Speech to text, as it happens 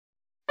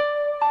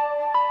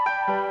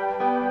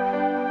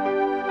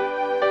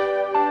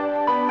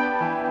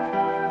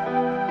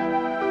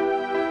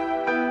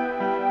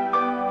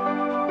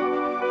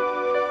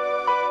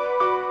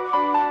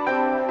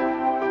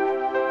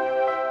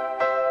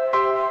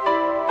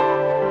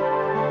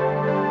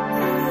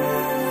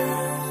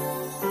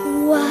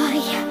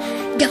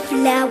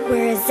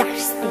flowers are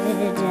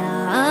still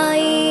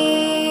dying.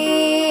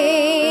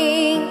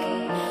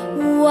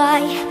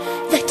 Why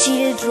the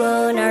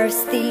children are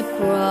still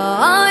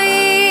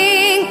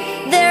crying?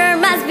 There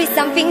must be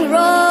something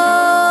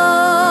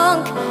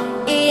wrong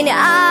in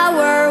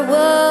our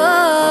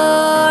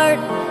world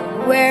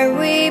where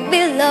we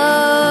belong.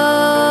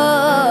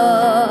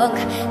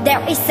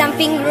 There is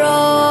something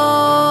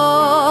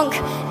wrong,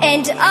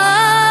 and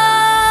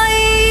I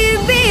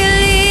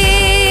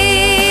believe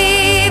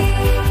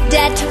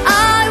that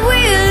I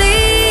will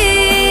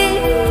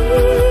live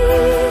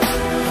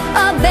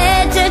a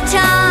better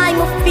time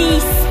of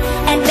peace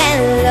and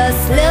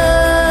endless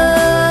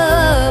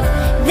love.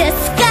 The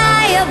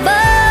sky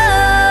above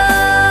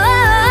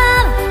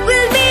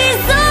will be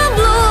so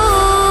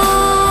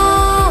blue.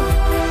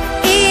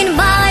 In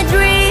my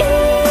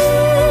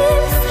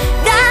dreams,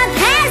 that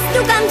has to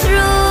come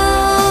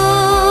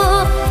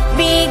true,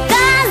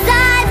 because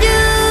I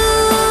do,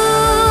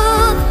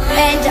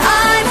 and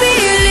I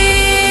believe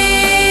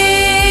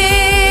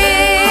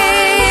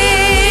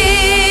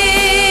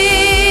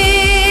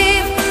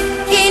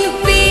in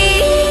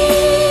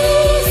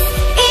peace,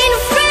 in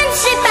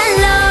friendship and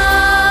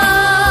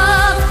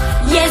love.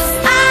 Yes,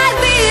 I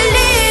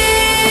believe.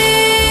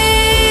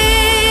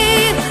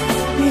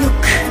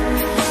 Look,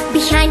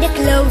 behind the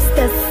clothes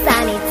the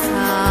sun is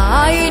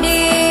hiding.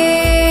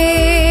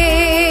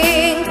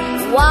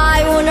 Why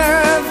on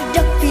earth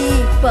the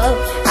people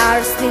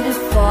are still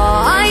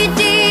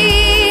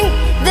fighting?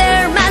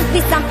 There must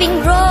be something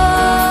wrong